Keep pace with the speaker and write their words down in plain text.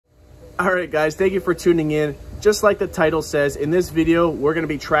All right, guys, thank you for tuning in. Just like the title says, in this video, we're gonna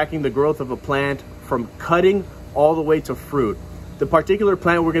be tracking the growth of a plant from cutting all the way to fruit. The particular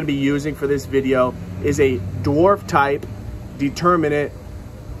plant we're gonna be using for this video is a dwarf type determinate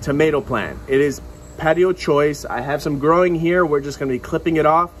tomato plant. It is patio choice. I have some growing here. We're just gonna be clipping it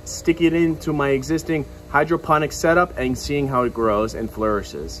off, sticking it into my existing hydroponic setup and seeing how it grows and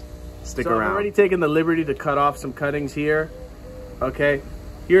flourishes. Stick around. I've already taken the liberty to cut off some cuttings here. Okay,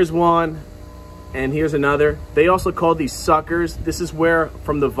 here's one and here's another. They also call these suckers. This is where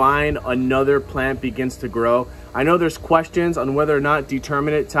from the vine another plant begins to grow. I know there's questions on whether or not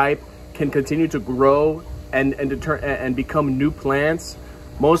determinate type can continue to grow and become new plants.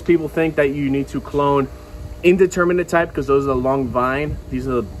 Most people think that you need to clone indeterminate type because those are the long vine. These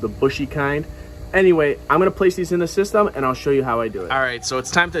are the bushy kind. Anyway, I'm gonna place these in the system and I'll show you how I do it. All right, so it's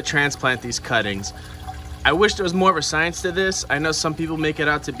time to transplant these cuttings. I wish there was more of a science to this. I know some people make it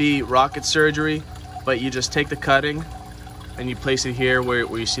out to be rocket surgery, but you just take the cutting and you place it here where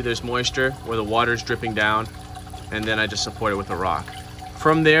you see there's moisture, where the water is dripping down, and then I just support it with a rock.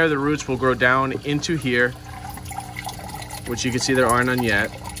 From there, the roots will grow down into here, which you can see there aren't none yet.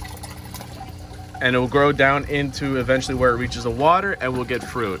 And it will grow down into eventually where it reaches the water and we'll get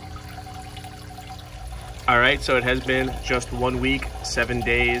fruit. All right, so it has been just 1 week, 7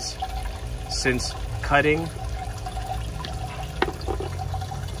 days since cutting.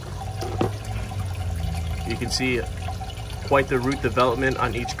 You can see quite the root development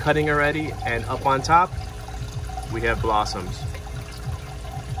on each cutting already, and up on top, we have blossoms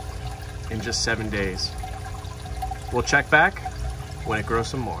in just 7 days. We'll check back when it grows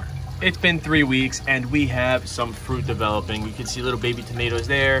some more. It's been 3 weeks and we have some fruit developing. You can see little baby tomatoes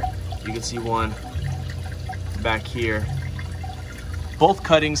there. You can see one back here. Both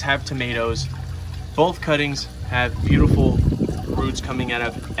cuttings have tomatoes. Both cuttings have beautiful roots coming out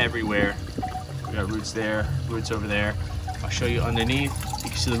of everywhere. We got roots there, roots over there. I'll show you underneath. You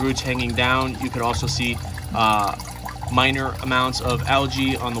can see the roots hanging down. You can also see minor amounts of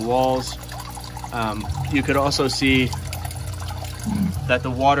algae on the walls. You could also see that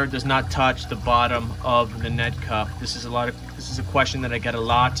the water does not touch the bottom of the net cup. This is a question that I get a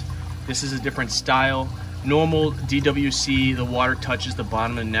lot. This is a different style. Normal DWC, the water touches the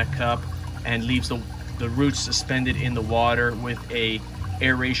bottom of the net cup and leaves the roots suspended in the water with a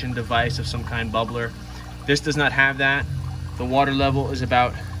aeration device of some kind, bubbler. This does not have that. The water level is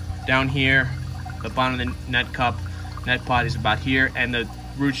about down here. The bottom of the net pot is about here, and the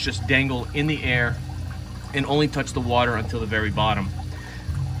roots just dangle in the air and only touch the water until the very bottom.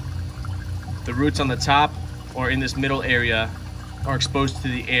 The roots on the top or in this middle area are exposed to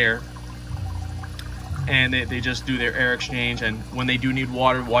the air, and they just do their air exchange, and when they do need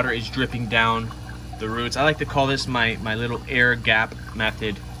water, water is dripping down the roots. I like to call this my little air gap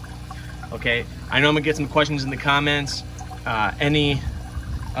method. Okay, I know I'm gonna get some questions in the comments. Any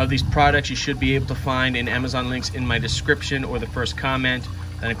of these products you should be able to find in Amazon links in my description or the first comment.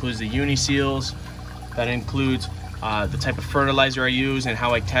 That includes the uni seals, that includes the type of fertilizer I use and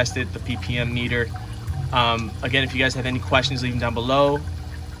how I test it, the ppm meter. Again, if you guys have any questions, leave them down below.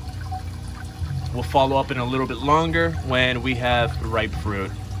 We'll follow up in a little bit longer when we have ripe fruit.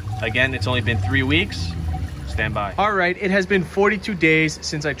 Again, it's only been 3 weeks. Stand by. All right, it has been 42 days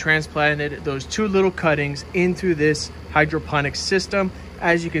since I transplanted those 2 little cuttings into this hydroponic system.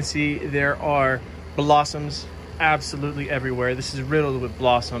 As you can see, there are blossoms absolutely everywhere. This is riddled with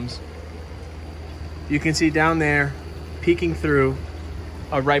blossoms. You can see down there, peeking through,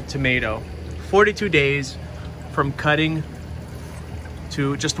 a ripe tomato. 42 days from cutting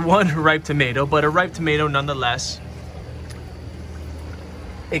to just 1 ripe tomato, but a ripe tomato nonetheless.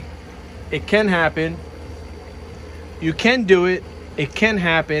 It can happen. You can do it. It can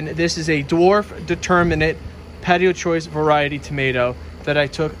happen. This is a dwarf determinate patio choice variety tomato that I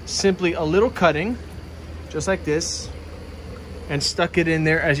took simply a little cutting, just like this, and stuck it in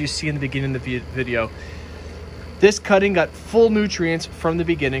there as you see in the beginning of the video. This cutting got full nutrients from the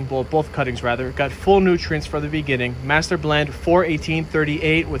beginning. Well, both cuttings rather got full nutrients from the beginning. Master blend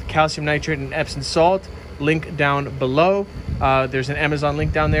 4-18-38 with calcium nitrate and Epsom salt. Link down below. There's an Amazon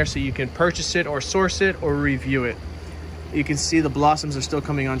link down there so you can purchase it or source it or review it. You can see the blossoms are still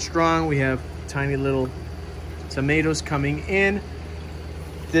coming on strong. We have tiny little tomatoes coming in.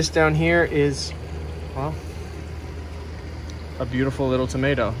 This down here is, well, a beautiful little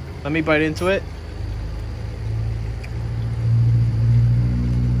tomato. Let me bite into it.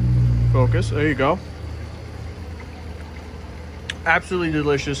 Focus, there you go. Absolutely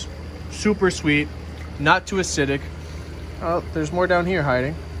delicious, super sweet, not too acidic. Oh, there's more down here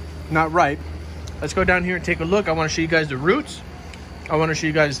hiding, not ripe. Let's go down here and take a look. I want to show you guys the roots. I want to show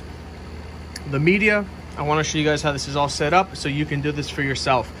you guys the media. I want to show you guys how this is all set up so you can do this for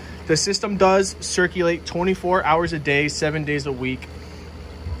yourself. The system does circulate 24 hours a day, 7 days a week.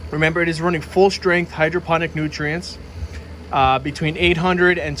 Remember, it is running full strength hydroponic nutrients between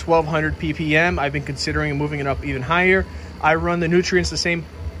 800 and 1200 ppm. I've been considering moving it up even higher. I run the nutrients the same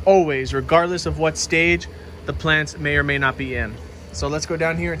always, regardless of what stage the plants may or may not be in. So let's go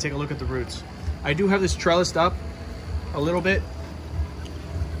down here and take a look at the roots. I do have this trellised up a little bit.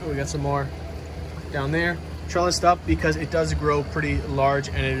 Oh, we got some more down there. Trellised up because it does grow pretty large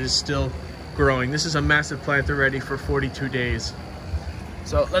and it is still growing. This is a massive plant already for 42 days.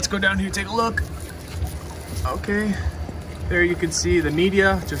 So let's go down here and take a look. Okay, there you can see the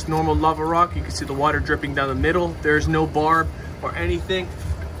media, just normal lava rock. You can see the water dripping down the middle. There's no barb or anything.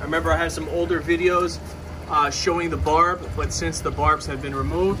 I remember I had some older videos showing the barb, but since the barbs have been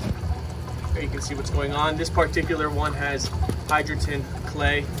removed, you can see what's going on. This particular one has hydrogen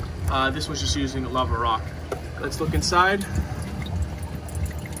clay. This was just using lava rock. Let's look inside.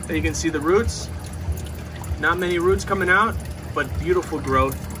 There you can see the roots. Not many roots coming out, but beautiful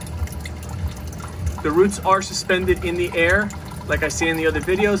growth. The roots are suspended in the air, like I say in the other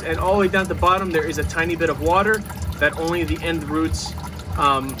videos, and all the way down at the bottom there is a tiny bit of water that only the end roots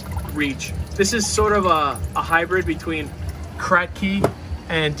reach. This is sort of a hybrid between Kratky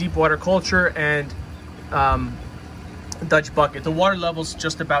and deep water culture and Dutch bucket. The water level's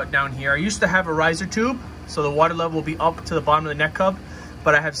just about down here. I used to have a riser tube, so the water level will be up to the bottom of the neck cup,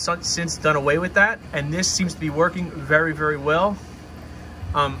 but I have since done away with that, and this seems to be working very, very well.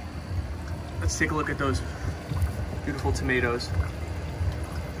 Let's take a look at those beautiful tomatoes.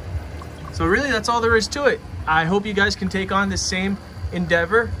 So really, that's all there is to it. I hope you guys can take on this same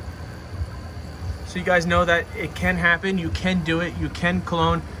endeavor, so you guys know that it can happen. You can do it. You can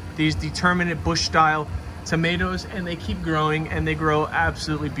clone these determinate bush style tomatoes, and they keep growing, and they grow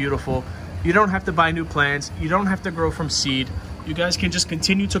absolutely beautiful. You don't have to buy new plants. You don't have to grow from seed. You guys can just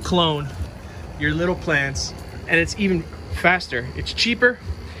continue to clone your little plants, and it's even faster. It's cheaper,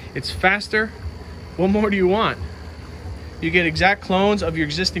 it's faster. What more do you want? You get exact clones of your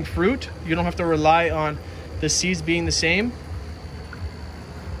existing fruit. You don't have to rely on the seeds being the same.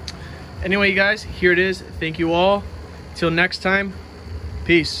 Anyway, you guys, here it is. Thank you all. Till next time,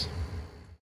 peace.